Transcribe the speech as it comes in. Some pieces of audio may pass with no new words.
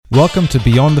Welcome to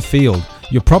Beyond the Field,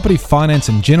 your property finance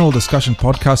and general discussion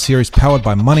podcast series powered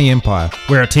by Money Empire.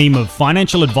 We're a team of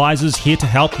financial advisors here to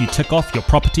help you tick off your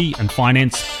property and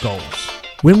finance goals.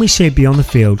 When we say beyond the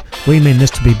field, we mean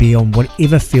this to be beyond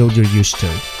whatever field you're used to.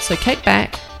 So kick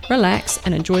back, relax,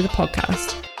 and enjoy the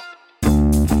podcast.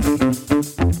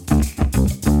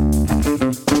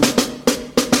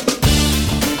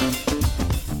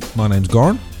 My name's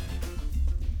Goran.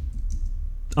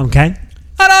 I'm Kane.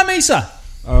 And I'm Isa.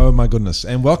 Oh my goodness,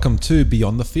 and welcome to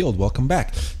Beyond the Field. Welcome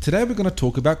back. Today we're going to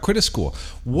talk about credit score.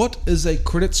 What is a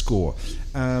credit score?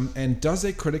 And does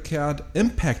a credit card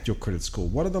impact your credit score?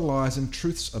 What are the lies and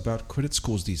truths about credit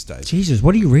scores these days? Jesus,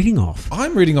 what are you reading off?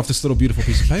 I'm reading off this little beautiful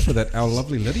piece of paper that our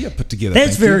lovely Lydia put together.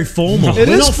 That's Thank very you. formal. It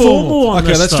We're is not formal. on Okay,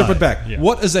 this let's strip though. it back. Yeah.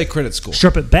 What is a credit score?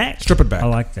 Strip it back? Strip it back. I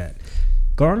like that.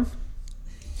 Goran?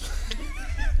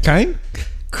 Kane?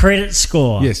 Credit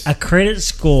score. Yes. A credit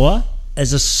score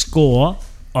is a score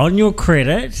on your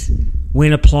credit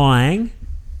when applying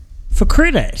for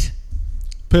credit.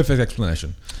 Perfect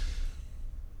explanation.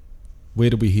 Where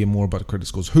do we hear more about credit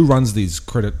scores? Who runs these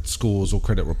credit scores or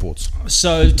credit reports?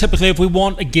 So typically if we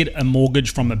want to get a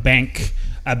mortgage from a bank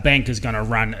is going to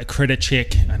run a credit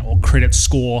check or credit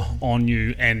score on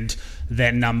you, and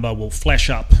that number will flash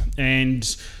up. And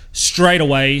straight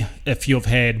away, if you've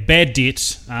had bad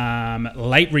debt,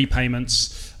 late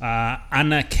repayments,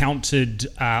 unaccounted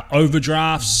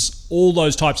overdrafts, all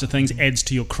those types of things adds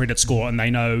to your credit score, and they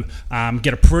know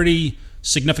get a pretty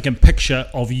significant picture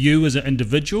of you as an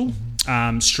individual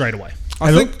straight away.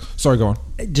 I think. Sorry, go on.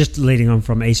 Just leading on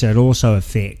from Isa, it also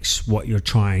affects what you're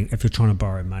trying, if you're trying to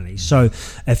borrow money. So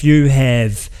if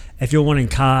you're wanting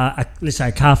let's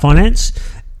say car finance,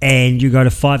 and you go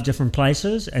to 5 different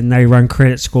places and they run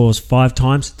credit scores 5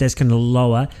 times, that's going to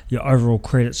lower your overall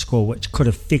credit score, which could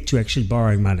affect you actually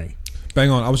borrowing money.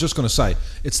 Bang on. I was just going to say,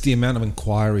 it's the amount of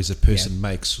inquiries a person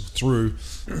makes through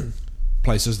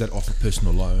places that offer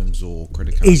personal loans or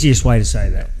credit cards. Easiest way to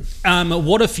say that.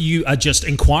 What if you are just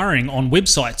inquiring on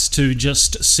websites to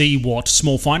just see what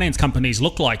small finance companies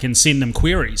look like and send them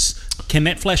queries? Can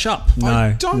that flash up?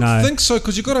 I don't think so,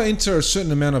 because you've got to enter a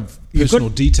certain amount of personal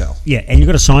detail. Yeah, and you've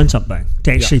got to sign something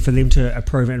to actually for them to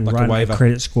approve it and Like a run a waiver.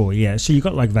 credit score. Yeah, so you've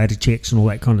got like Veda checks and all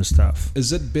that kind of stuff.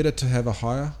 Is it better to have a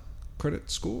higher credit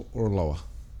score or a lower?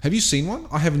 Have you seen one?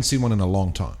 I haven't seen one in a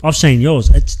long time. I've seen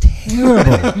yours. It's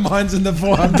terrible. Mine's in the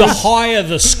 400. The higher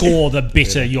the score, the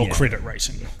better your credit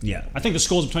rating. Yeah. I think the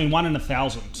score's between 1 and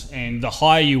 1,000, and the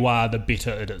higher you are, the better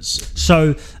it is.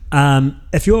 So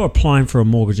if you're applying for a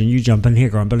mortgage, and you jump in here,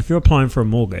 Graham, but if you're applying for a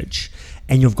mortgage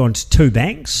and you've gone to 2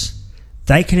 banks,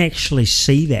 they can actually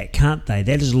see that, can't they?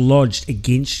 That is lodged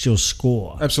against your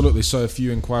score. Absolutely. So if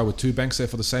you inquire with 2 banks there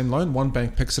for the same loan, one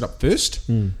bank picks it up first.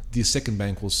 The second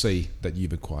bank will see that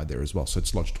you've acquired there as well. So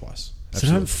it's lodged twice. So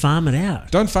Absolutely. don't farm it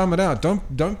out. Don't farm it out.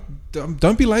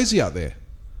 Don't be lazy out there.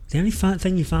 The only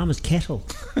thing you farm is cattle.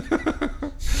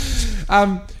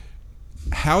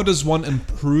 How does one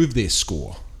improve their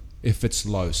score if it's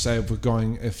low? Say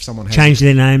if someone has Change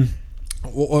their name.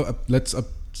 or let's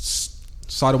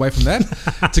side away from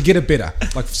that to get it better.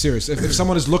 Like serious. If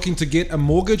someone is looking to get a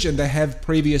mortgage and they have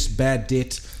previous bad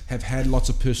debt, have had lots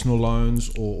of personal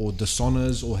loans or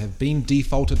dishonors, or have been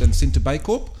defaulted and sent to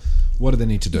Baycorp, what do they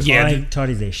need to do? Yeah.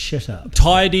 Tidy their shit up.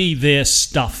 Tidy their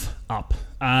stuff up.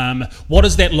 What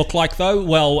does that look like though?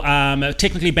 Well,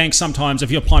 technically banks sometimes,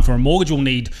 if you're applying for a mortgage, will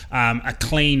need a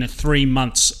clean 3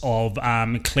 months of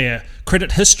clear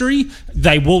credit history.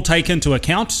 They will take into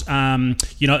account,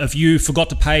 if you forgot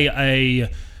to pay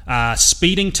a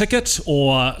speeding ticket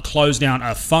or close down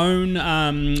a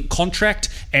phone contract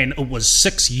and it was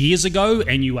 6 years ago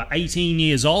and you were 18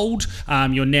 years old,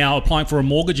 you're now applying for a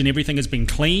mortgage and everything has been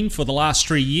clean for the last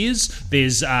 3 years.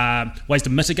 There's ways to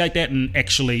mitigate that and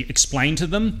actually explain to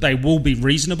them. They will be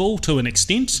reasonable to an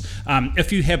extent.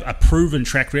 If you have a proven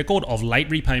track record of late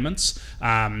repayments,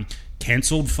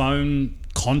 cancelled phone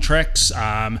contracts,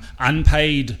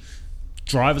 unpaid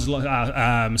drivers,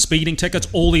 speeding tickets,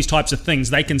 all these types of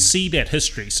things, they can see that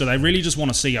history. So they really just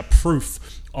want to see a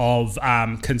proof of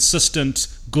consistent,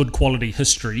 good quality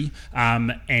history,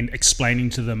 and explaining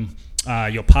to them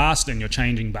your past and your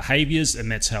changing behaviours, and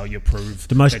that's how you prove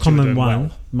The most that you're doing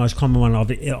common one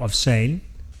I've seen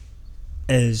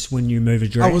is when you move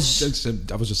address. I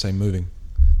was just saying moving.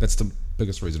 That's the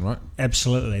biggest reason, right?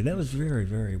 Absolutely. That was very,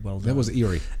 very well done. That was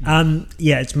eerie.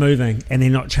 It's moving, and they're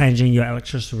not changing your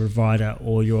electricity provider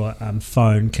or your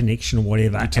phone connection or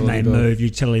whatever, Utility and they bill. move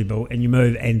utility bill, and you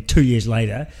move, and 2 years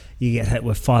later you get hit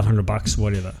with $500 or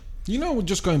whatever.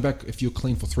 Just going back, if you're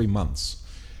clean for 3 months,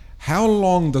 how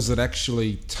long does it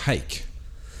actually take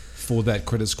for that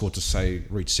credit score to say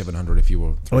reach 700 if you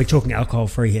were. Are we talking alcohol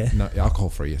free here? No, alcohol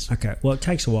free, yes. Okay. Well, it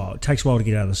takes a while. It takes a while to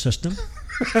get out of the system.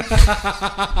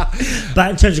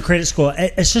 But in terms of credit score,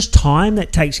 it's just time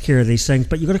that takes care of these things,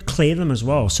 but you've got to clear them as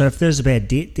well. So if there's a bad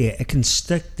debt there, it can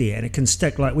stick there, and it can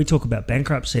stick, like we talk about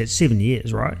bankruptcy, it's 7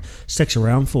 years, right? Sticks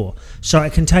around for. So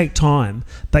it can take time,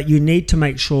 but you need to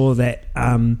make sure that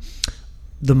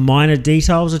the minor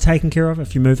details are taken care of.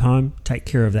 If you move home, take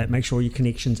care of that. Make sure your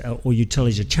connections or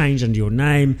utilities are changed under your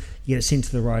name, you get it sent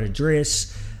to the right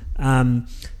address.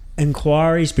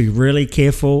 Inquiries, be really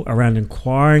careful around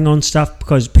inquiring on stuff,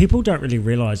 because people don't really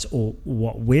realise, or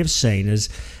what we've seen is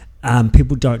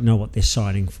people don't know what they're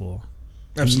signing for.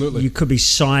 Absolutely. You could be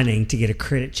signing to get a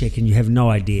credit check and you have no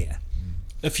idea.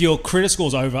 If your credit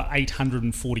score's over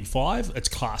 845, it's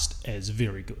classed as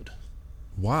very good.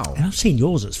 Wow. And I've seen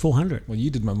yours, it's 400. Well, you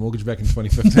did my mortgage back in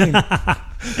 2015.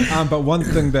 But one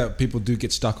thing that people do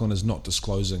get stuck on is not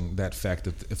disclosing that fact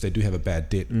that if they do have a bad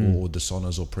debt or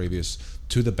dishonors or previous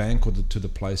to the bank or to the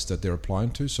place that they're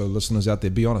applying to. So listeners out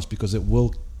there, be honest, because it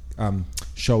will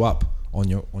show up on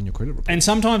your credit report. And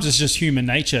sometimes it's just human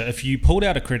nature. If you pulled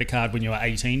out a credit card when you were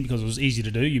 18 because it was easy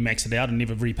to do, you maxed it out and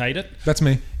never repaid it. That's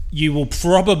me. You will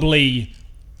probably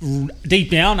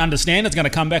deep down understand it's going to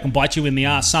come back and bite you in the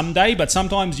ass someday, but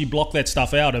sometimes you block that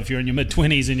stuff out if you're in your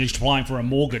mid-20s and you're applying for a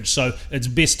mortgage. So it's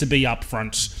best to be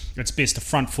upfront. It's best to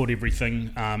front foot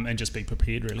everything and just be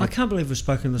prepared, really. I can't believe we've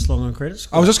spoken this long on credit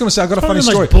score. I was just going to say, I've got a funny It's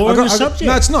story. probably the most boring subject.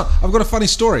 No, it's not. I've got a funny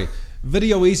story.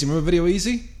 Video Easy. Remember Video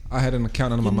Easy? I had an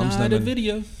account under my mum's name. United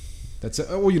Video. That's it.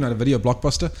 Oh, United Video,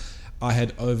 Blockbuster. I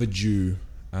had overdue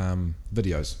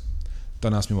videos.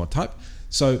 Don't ask me what type.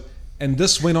 So, and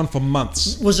this went on for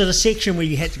months. Was it a section where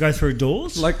you had to go through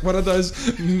doors? Like one of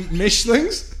those mesh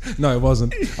things? No, it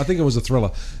wasn't. I think it was a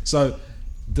Thriller. So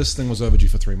this thing was overdue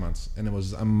for 3 months, and it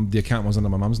was the account was under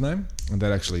my mum's name, and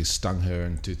that actually stung her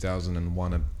in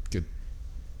 2001. It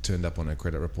turned up on her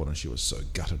credit report, and she was so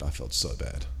gutted. I felt so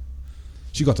bad.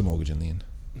 She got the mortgage in the end,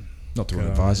 not through an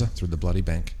advisor, through the bloody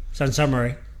bank. So in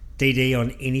summary, DD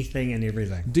on anything and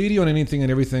everything. DD on anything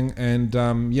and everything, and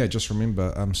just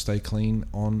remember, stay clean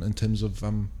in terms of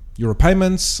your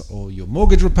repayments or your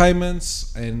mortgage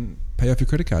repayments, and pay off your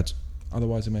credit cards.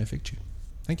 Otherwise, it may affect you.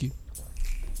 Thank you.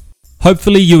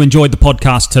 Hopefully you enjoyed the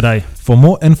podcast today. For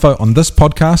more info on this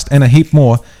podcast and a heap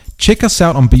more, check us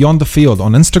out on Beyond the Field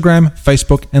on Instagram,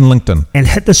 Facebook, and LinkedIn. And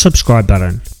hit the subscribe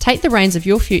button. Take the reins of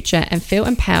your future and feel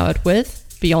empowered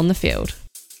with Beyond the Field.